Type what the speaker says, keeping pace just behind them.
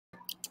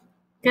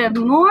Good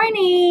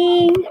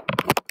morning.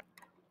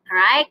 All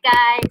right,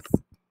 guys.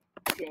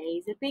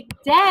 Today's a big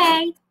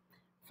day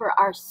for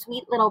our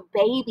sweet little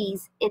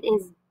babies. It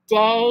is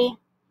day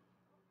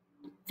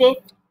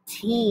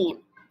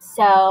 15.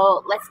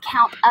 So let's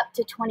count up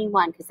to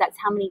 21 because that's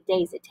how many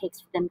days it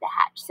takes for them to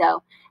hatch.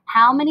 So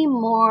how many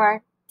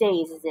more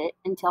days is it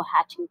until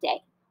hatching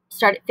day?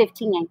 Start at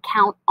 15 and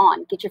count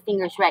on. Get your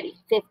fingers ready.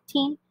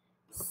 15,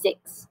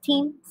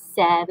 16,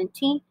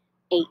 17,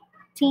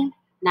 18,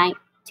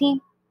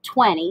 19,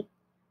 20,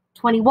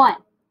 21.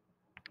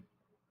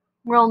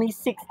 We're only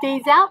 6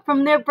 days out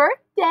from their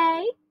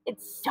birthday.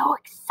 It's so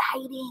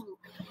exciting.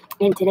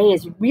 And today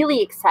is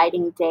really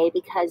exciting day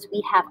because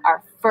we have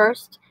our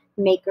first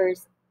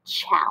Makers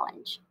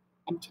Challenge.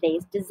 And today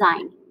is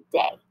designing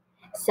day.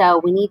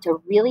 So we need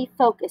to really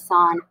focus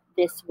on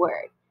this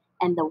word.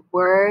 And the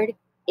word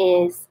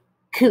is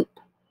Coop.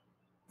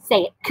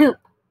 Say it, Coop.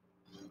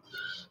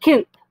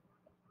 Coop.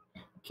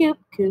 Coop,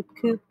 Coop,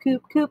 Coop,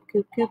 Coop, Coop,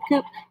 Coop, Coop,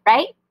 Coop.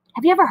 Right?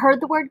 Have you ever heard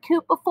the word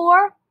Coop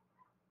before?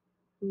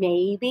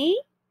 Maybe.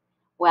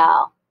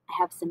 Well, I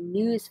have some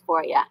news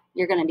for you.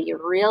 You're going to be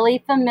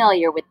really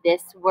familiar with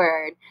this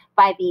word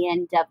by the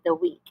end of the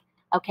week.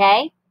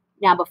 Okay?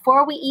 Now,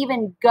 before we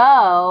even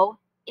go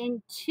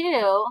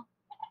into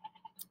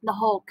the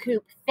whole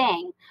Coop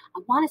thing, I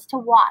want us to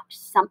watch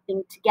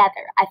something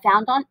together. I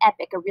found on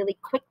Epic a really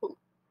quick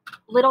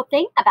little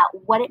thing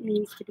about what it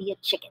means to be a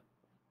chicken.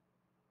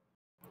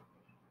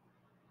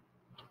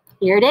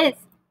 Here it is.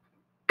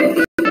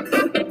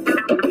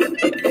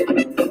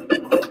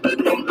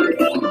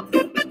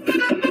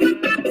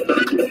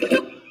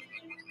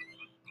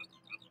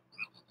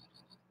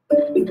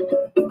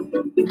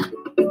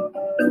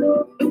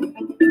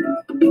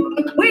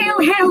 Well,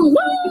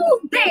 hello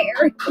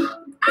there.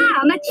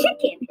 I'm a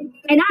chicken,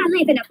 and I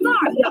live in a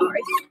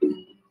farmyard.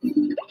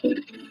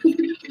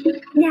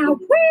 Now,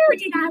 where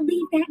did I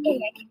leave that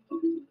egg?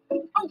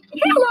 Oh,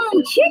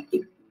 hello, chick.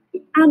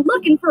 I'm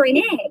looking for an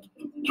egg.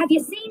 Have you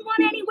seen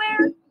one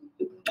anywhere?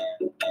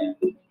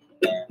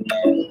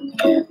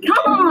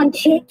 Come on,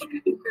 chick.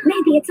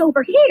 Maybe it's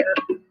over here.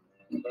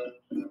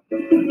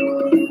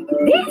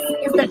 This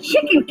is the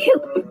chicken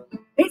coop.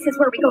 This is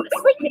where we go to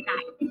sleep at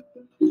night.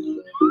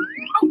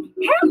 Oh,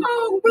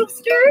 hello,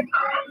 rooster.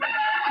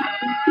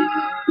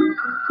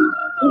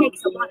 He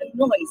makes a lot of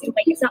noise to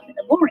wake us up in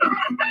the morning.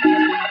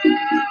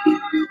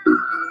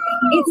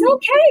 It's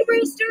okay,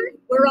 rooster.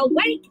 We're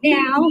awake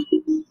now.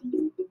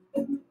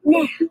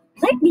 Now,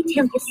 let me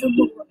tell you some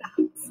more about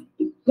us.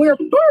 We're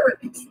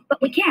birds,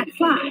 but we can't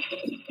fly.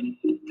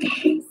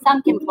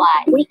 Some can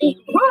fly. We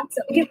eat lots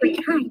of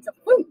different kinds of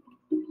food.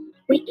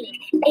 We eat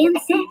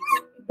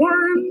insects,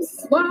 worms,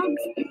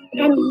 slugs,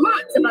 and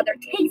lots of other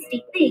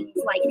tasty things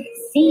like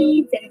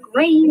seeds and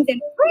grains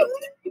and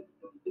fruit.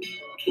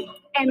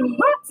 And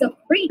lots of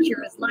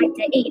creatures like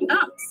to eat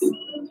us.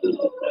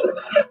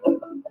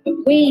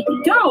 We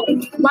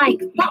don't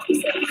like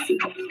foxes.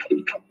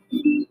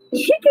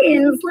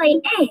 Chickens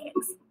lay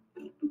eggs.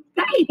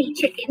 Baby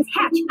chickens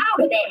hatch out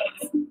of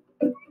eggs.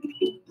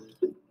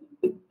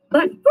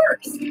 But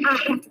first, I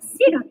have to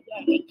sit on the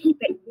egg and keep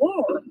it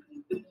warm.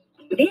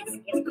 This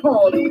is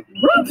called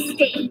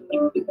roasting.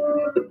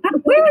 But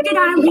where did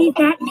I leave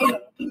that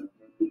egg?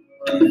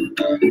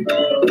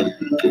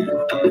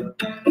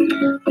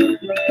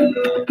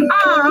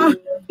 Ah,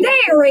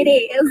 there it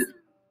is.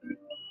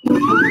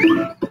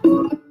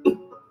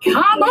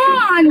 Come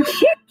on,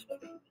 chick.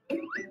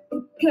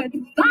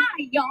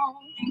 Goodbye, y'all.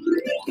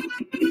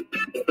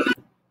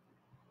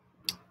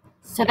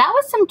 So that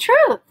was some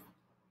truth.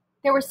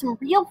 There were some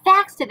real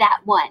facts to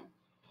that one.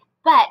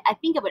 But I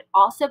think it would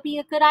also be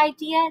a good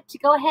idea to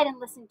go ahead and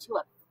listen to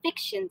a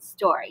fiction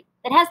story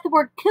that has the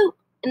word coop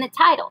in the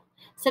title.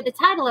 So the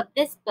title of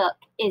this book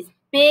is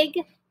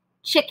Big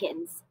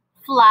Chickens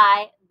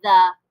Fly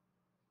the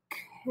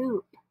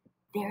Coop.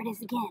 There it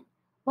is again.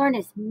 Learn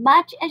as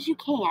much as you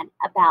can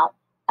about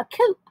a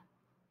coop.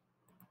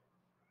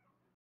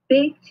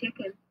 Big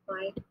chickens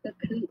fly the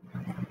coop.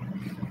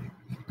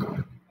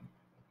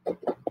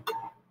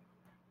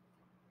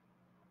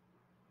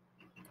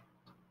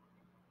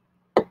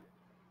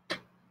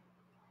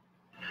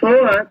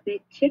 Four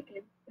big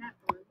chickens sat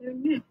on their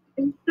nest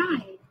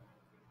inside.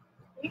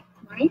 It's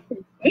nice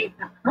and safe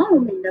at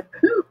home in the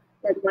coop,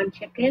 said one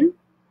chicken.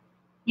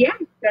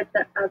 Yes, said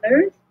the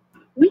others.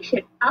 We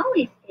should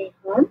always stay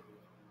home.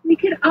 We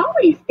could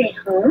always stay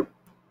home.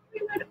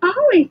 We would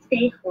always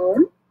stay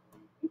home.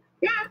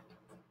 Except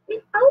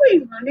we've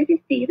always wanted to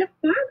see the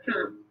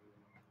farmhouse.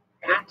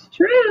 That's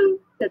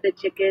true, said the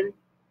chickens,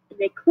 and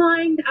they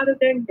climbed out of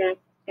their nest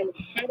and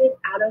headed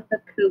out of the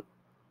coop.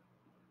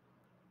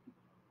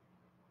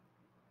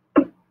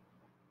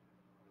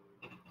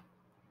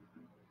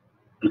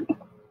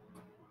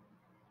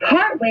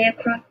 Partway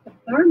across the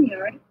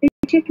farmyard, the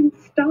chicken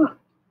stopped.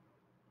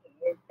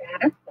 Is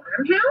that a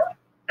farmhouse?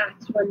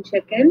 Asked one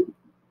chicken.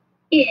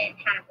 It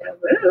has a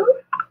roof.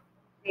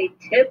 They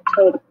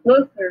tiptoed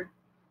closer.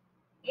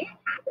 It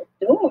has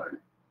a door.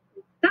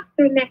 They stuck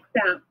their necks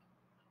out.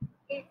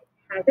 It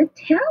has a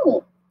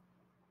tail.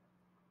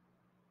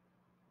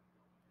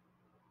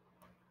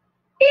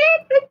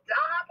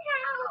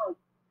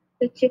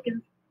 The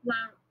chickens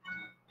flounced,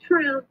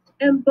 trounced,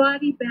 and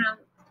body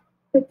bounced.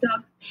 The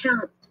dogs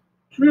pounced,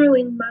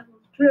 drooling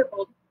muzzles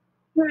dribbled,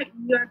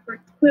 frightened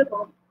yardbirds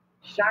quibbled,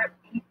 sharp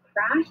teeth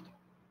crashed,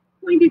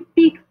 pointed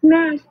beaks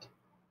smashed,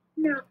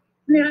 snouts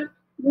snapped,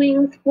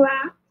 wings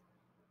flapped,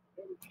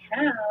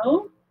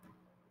 until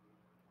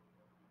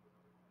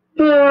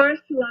 4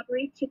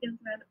 slobbery chickens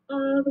ran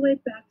all the way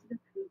back to the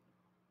coop.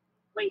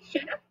 We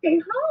should have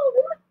stayed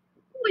home.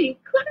 We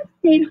could have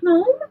stayed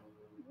home.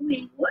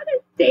 We would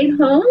have stayed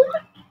home.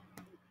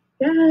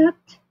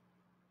 Except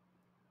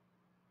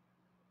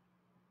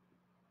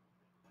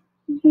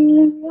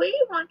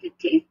we want to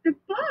taste the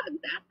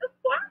bugs at the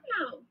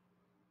farmhouse.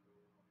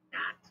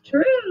 That's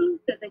true,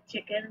 said the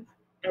chickens,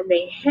 and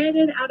they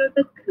headed out of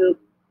the coop.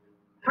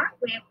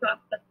 Partway across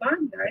the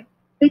farmyard,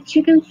 the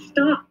chickens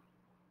stopped.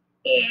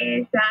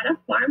 Is that a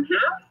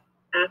farmhouse?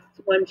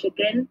 Asked one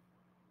chicken.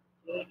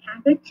 It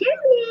has a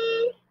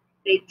chimney.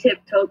 They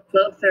tiptoed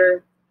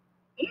closer.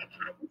 It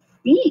has a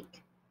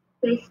seat.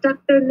 They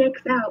stuck their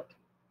necks out.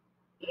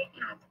 It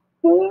has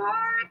 4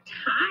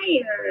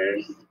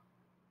 tires.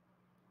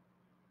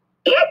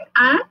 It's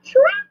a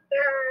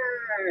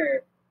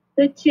tractor.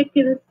 The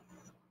chickens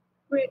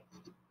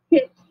switched,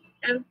 hitched,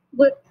 and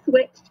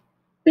switched.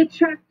 The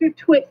tractor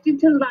twitched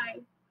into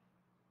life.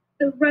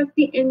 The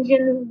rusty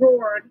engine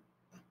roared.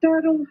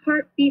 Startled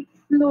heartbeats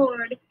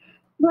snored.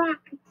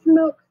 Black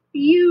smoke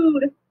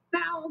spewed.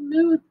 Foul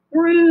moods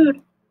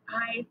brewed.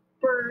 Eyes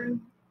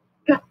burned.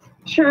 Guts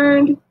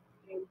churned.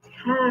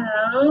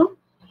 Until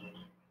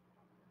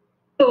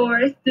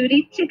 4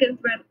 sooty chickens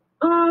ran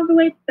all the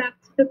way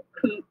back to the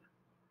coop.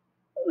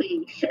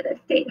 We should have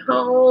stayed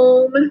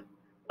home.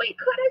 We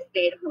could have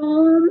stayed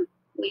home.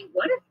 We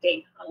would have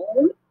stayed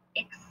home.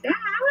 Except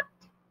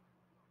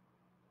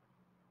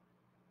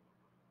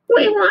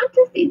we want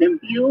to see the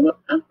view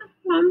from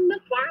the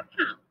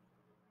farmhouse.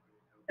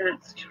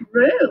 That's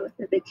true,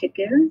 said the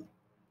chickens,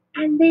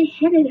 and they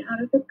headed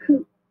out of the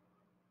coop.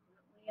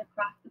 Way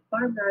across the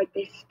farmyard,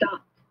 they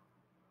stopped.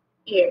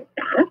 Is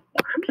that a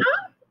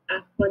farmhouse?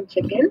 Asked one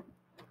chicken.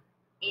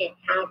 It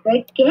has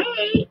a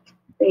gate.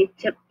 They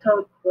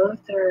tiptoed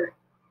closer.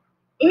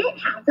 It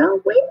has a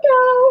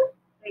window.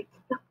 They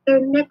stuck their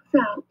necks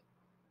out.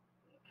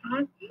 It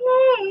has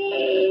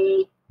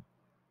hay.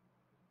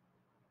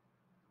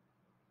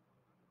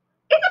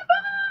 It's a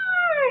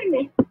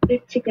barn! The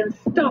chickens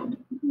stomped,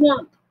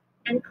 whomped,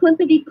 and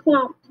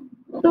climpity-clomped.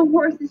 The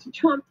horses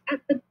chomped at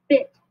the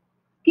bit.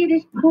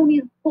 Skittish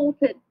ponies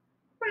bolted.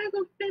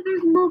 Frazzled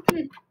feathers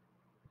molted.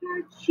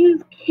 Hard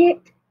shoes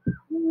kicked.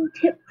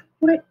 Tips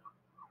flipped.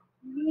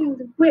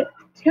 Manes whipped.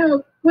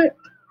 Tails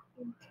flipped.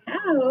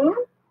 Until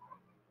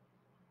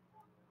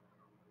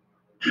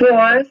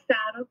 4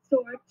 saddled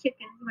sore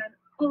chickens ran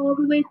all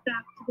the way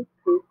back to the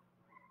coop.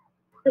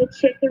 The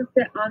chickens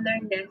sat on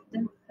their nest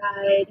and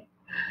sighed.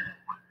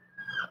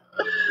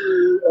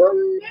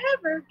 We'll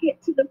never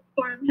get to the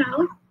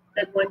farmhouse,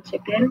 said one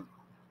chicken.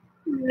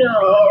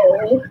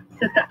 No,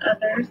 said the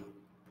others.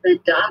 The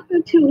dogs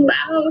are too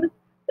loud.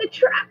 The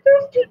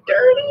tractor's too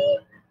dirty.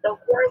 The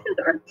horses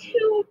are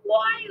too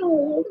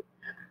wild.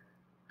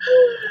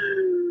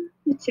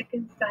 The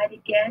chicken sighed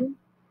again.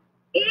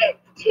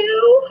 It's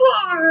too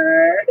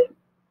hard.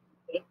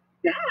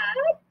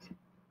 Except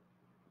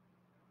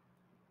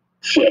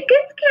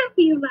chickens can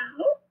be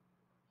loud.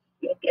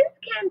 Chickens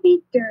can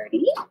be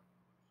dirty.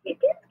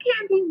 Chickens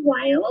can be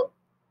wild.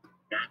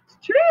 That's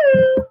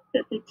true,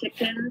 said the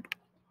chickens.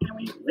 And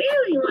we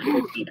really want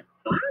to see the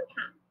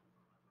farmhouse.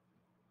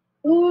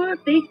 4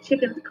 big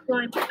chickens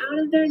climbed out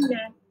of their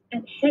nest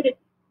and headed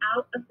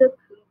out of the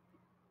coop.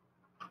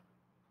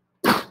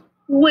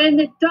 When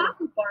the dog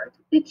barked,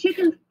 the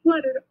chickens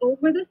fluttered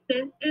over the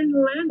fence and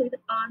landed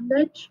on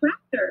the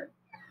tractor.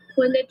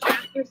 When the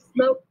tractor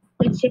smoked,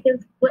 the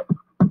chickens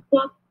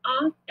flopped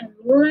off and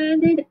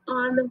landed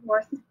on the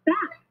horse's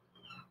back.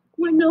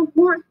 When the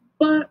horse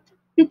bucked,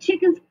 the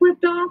chickens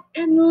flipped off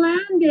and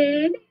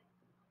landed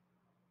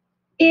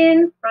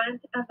in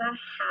front of a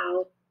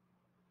house.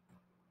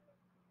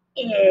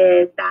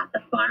 Is that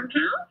the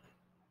farmhouse?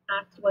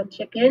 Asked one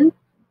chicken.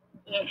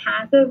 It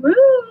has a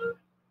roof.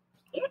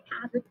 It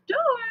has a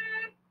door.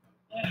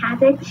 It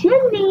has a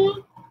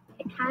chimney.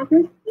 It has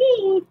a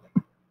seat.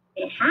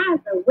 It has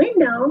a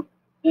window.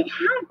 It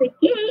has a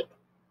gate.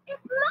 It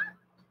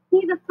must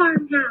be the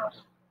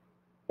farmhouse.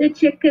 The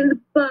chickens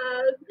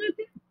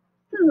bugged,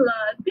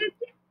 slugged,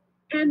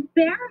 and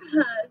bear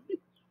hugged.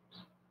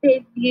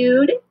 They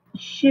viewed,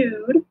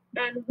 shooed,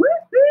 and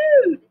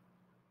woohooed.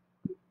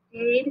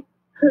 Stayed,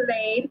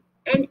 played,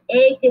 and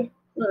egg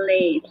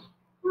laid.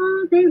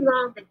 All day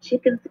long the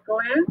chickens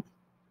glanced,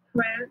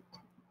 pranced,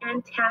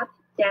 and tap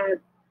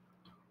danced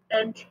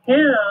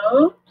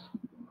until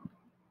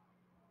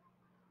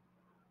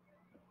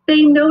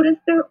they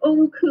noticed their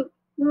own coop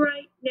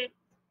right next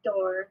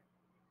door.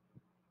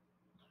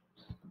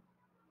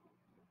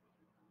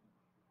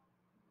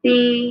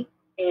 The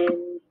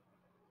end.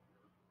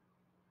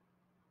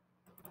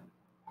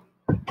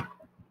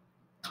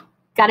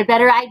 Got a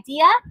better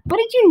idea? What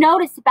did you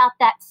notice about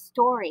that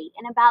story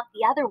and about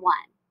the other one?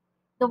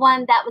 the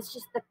one that was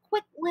just the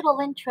quick little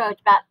intro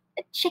about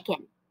a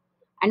chicken.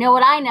 I know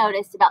what I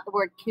noticed about the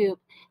word coop,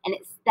 and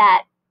it's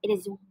that it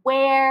is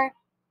where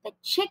the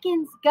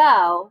chickens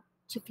go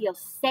to feel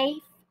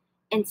safe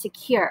and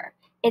secure.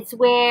 It's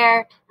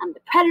where the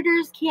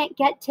predators can't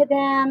get to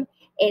them.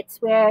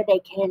 It's where they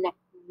can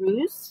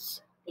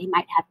roost. They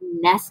might have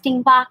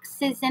nesting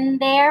boxes in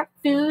there,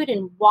 food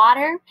and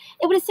water.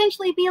 It would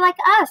essentially be like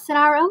us in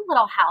our own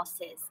little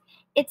houses.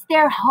 It's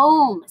their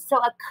home. So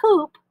a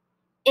coop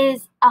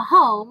is a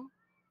home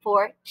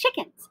for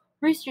chickens,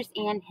 roosters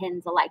and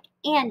hens alike,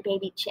 and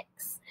baby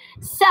chicks.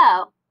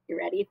 So, you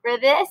ready for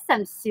this?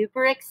 I'm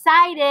super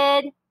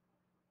excited.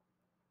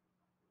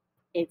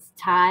 It's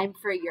time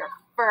for your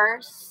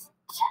first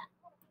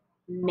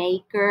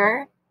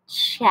maker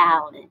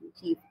challenge,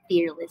 you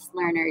fearless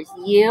learners.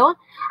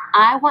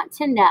 I want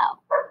to know,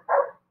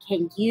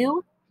 can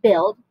you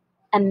build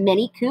a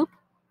mini coop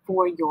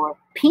for your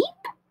peep?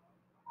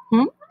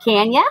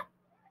 Can ya?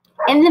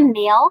 In the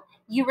mail,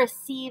 you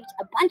received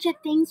a bunch of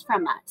things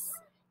from us.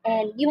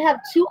 And you have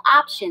two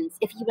options.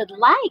 If you would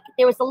like,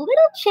 there was a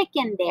little chick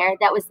in there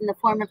that was in the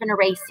form of an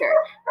eraser.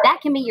 That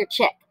can be your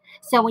chick.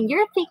 So when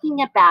you're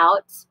thinking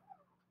about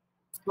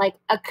like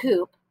a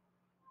coop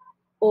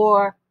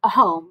or a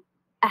home,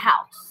 a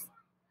house,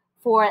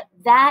 for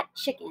that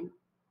chicken,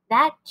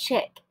 that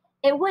chick,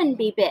 it wouldn't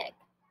be big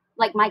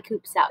like my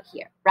coops out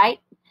here, right?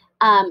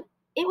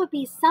 It would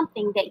be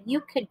something that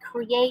you could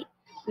create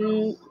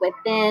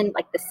within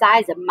like the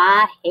size of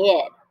my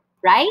head,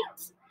 right?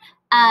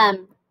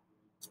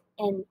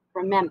 And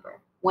remember,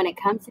 when it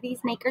comes to these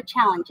maker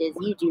challenges,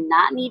 you do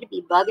not need to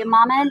be bugging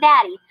mama and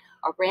daddy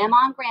or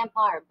grandma and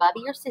grandpa or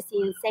bubby or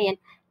sissy and saying,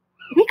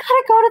 we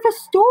gotta go to the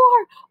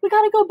store. We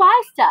gotta go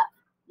buy stuff.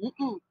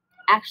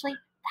 Actually,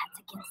 that's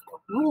against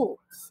the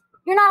rules.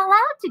 You're not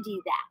allowed to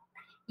do that.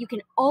 You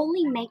can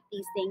only make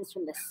these things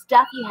from the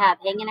stuff you have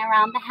hanging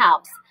around the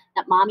house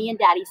that mommy and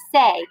daddy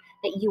say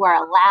that you are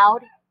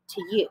allowed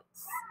to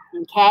use.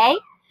 Okay?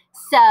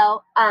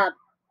 So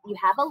you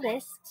have a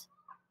list.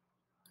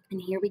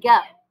 And here we go.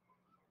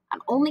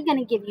 I'm only going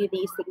to give you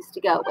these things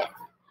to go with.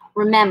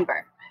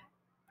 Remember,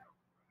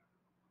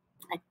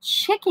 a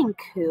chicken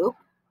coop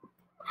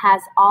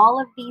has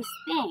all of these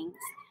things.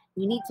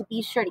 You need to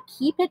be sure to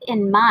keep it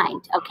in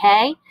mind,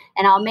 okay?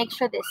 And I'll make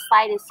sure this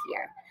slide is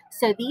here.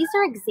 So these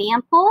are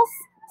examples.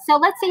 So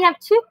let's say you have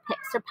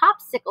toothpicks or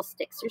popsicle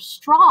sticks or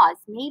straws.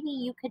 Maybe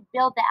you could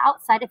build the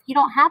outside if you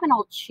don't have an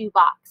old shoe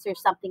box or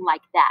something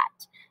like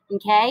that.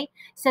 Okay,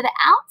 so the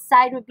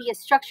outside would be a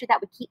structure that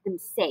would keep them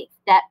safe,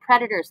 that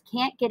predators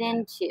can't get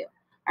into,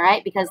 all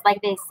right? Because like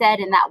they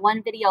said in that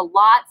one video,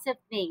 lots of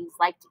things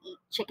like to eat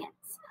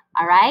chickens,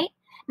 all right?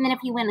 And then if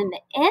you went in the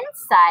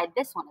inside,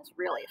 this one is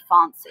really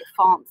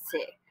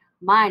fancy.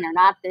 Mine are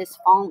not this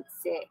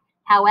fancy.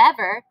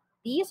 However,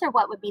 these are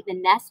what would be the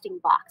nesting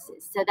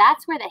boxes. So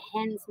that's where the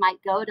hens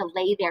might go to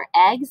lay their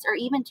eggs or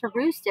even to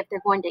roost if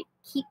they're going to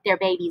keep their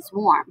babies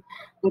warm,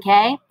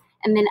 okay?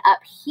 And then up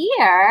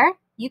here,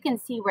 you can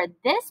see where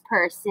this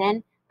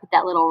person put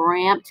that little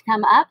ramp to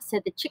come up so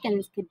the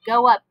chickens could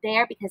go up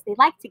there because they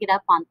like to get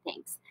up on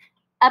things.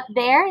 Up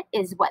there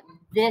is what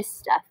this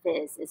stuff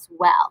is as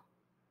well,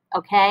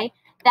 okay?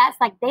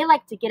 That's like they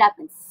like to get up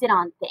and sit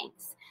on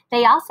things.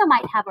 They also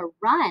might have a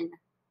run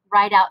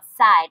right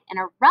outside. And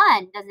a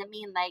run doesn't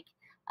mean like,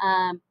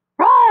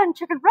 run,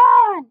 chicken,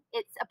 run.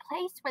 It's a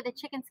place where the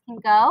chickens can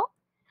go.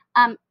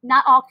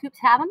 Not all coops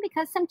have them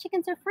because some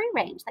chickens are free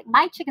range. Like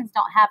my chickens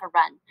don't have a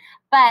run.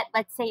 But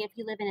let's say if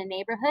you live in a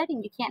neighborhood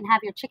and you can't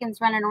have your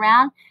chickens running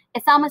around,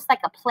 it's almost like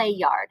a play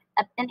yard,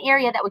 an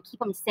area that would keep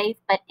them safe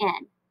but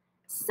in.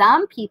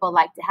 Some people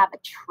like to have a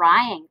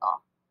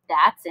triangle.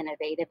 That's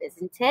innovative,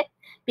 isn't it?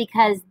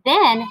 Because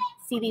then,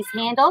 see these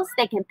handles?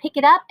 They can pick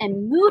it up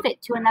and move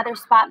it to another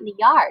spot in the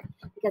yard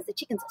because the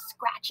chickens will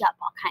scratch up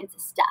all kinds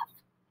of stuff.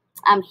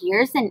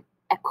 Here's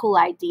a cool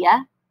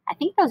idea. I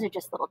think those are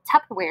just little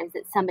Tupperwares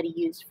that somebody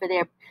used for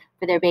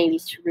their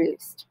babies to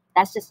roost.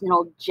 That's just an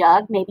old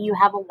jug. Maybe you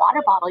have a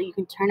water bottle you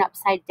can turn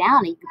upside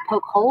down and you can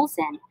poke holes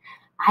in.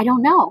 I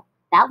don't know.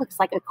 That looks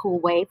like a cool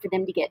way for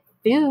them to get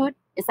food.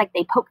 It's like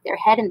they poke their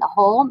head in the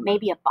hole,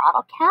 maybe a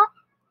bottle cap.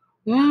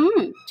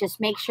 Just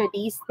make sure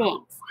these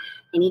things.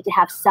 They need to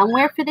have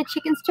somewhere for the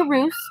chickens to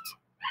roost.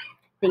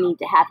 They need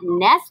to have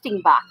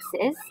nesting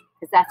boxes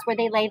because that's where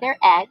they lay their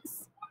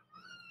eggs.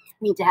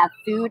 They need to have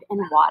food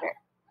and water.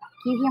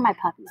 Can you hear my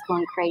puppies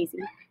going crazy?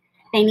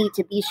 They need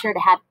to be sure to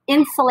have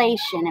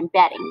insulation and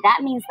bedding.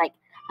 That means like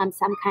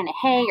some kind of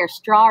hay or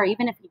straw, or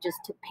even if you just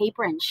took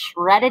paper and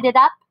shredded it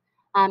up.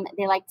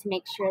 They like to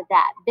make sure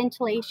that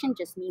ventilation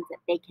just means that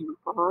they can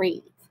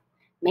breathe.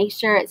 Make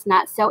sure it's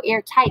not so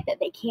airtight that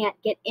they can't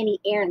get any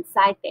air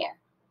inside there.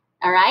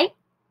 All right?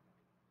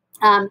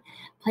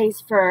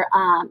 Place for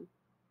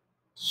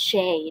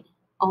shade.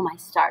 Oh, my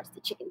stars.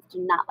 The chickens do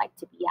not like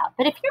to be out.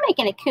 But if you're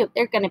making a coop,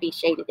 they're going to be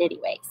shaded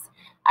anyways.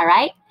 All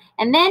right?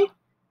 And then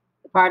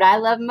the part I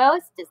love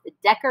most is the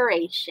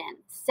decoration.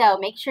 So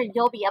make sure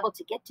you'll be able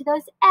to get to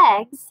those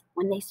eggs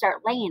when they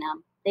start laying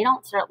them. They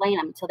don't start laying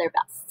them until they're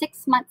about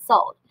 6 months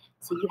old.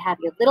 So you have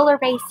your little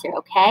eraser,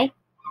 okay?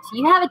 So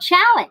you have a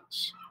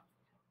challenge.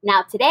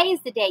 Now, today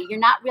is the day you're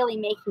not really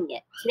making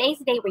it. Today's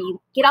the day where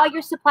you get all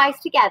your supplies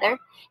together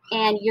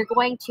and you're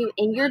going to,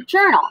 in your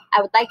journal,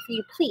 I would like for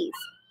you, please,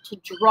 to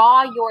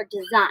draw your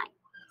design.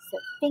 So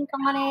think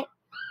on it.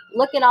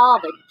 Look at all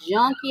the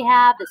junk you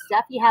have, the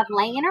stuff you have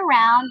laying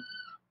around.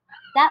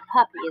 That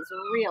puppy is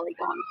really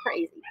going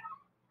crazy.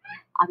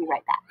 I'll be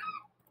right back.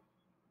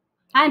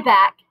 I'm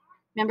back.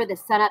 Remember the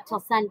sun up till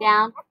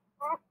sundown?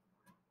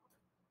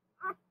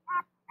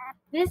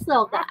 This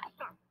little guy.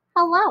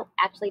 Hello.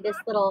 Actually, this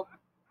is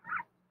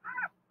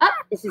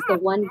the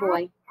one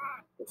boy.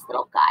 This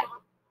little guy.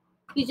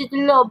 He's just a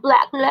little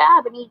black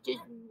lab and he's just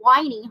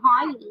whiny.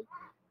 I'm going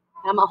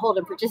to hold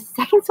him for just a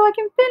second so I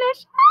can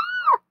finish.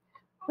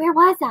 Where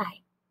was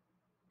I?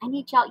 I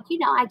need y'all. You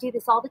know, I do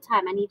this all the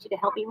time. I need you to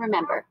help me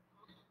remember.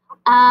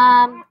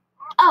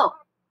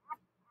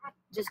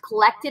 Just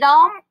collect it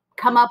all.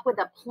 Come up with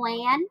a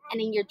plan.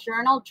 And in your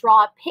journal,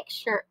 draw a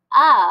picture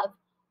of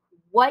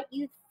what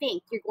you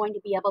think you're going to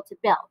be able to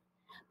build.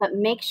 But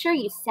make sure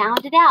you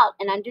sound it out,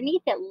 and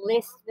underneath it,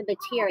 list the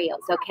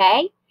materials,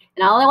 okay?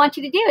 And all I want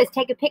you to do is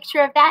take a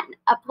picture of that and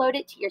upload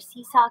it to your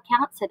Seesaw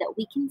account so that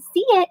we can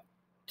see it.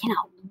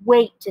 Cannot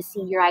wait to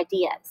see your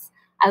ideas.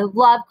 I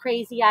love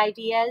crazy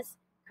ideas.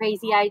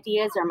 Crazy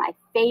ideas are my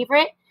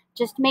favorite.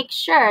 Just make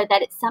sure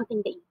that it's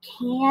something that you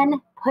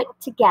can put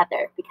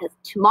together, because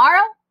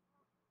tomorrow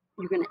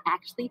you're going to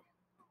actually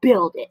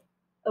build it,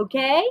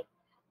 okay?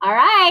 All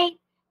right.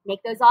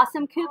 Make those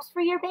awesome coops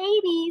for your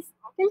babies,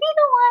 the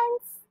little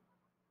ones.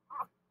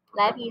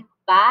 Love you.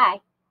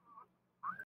 Bye.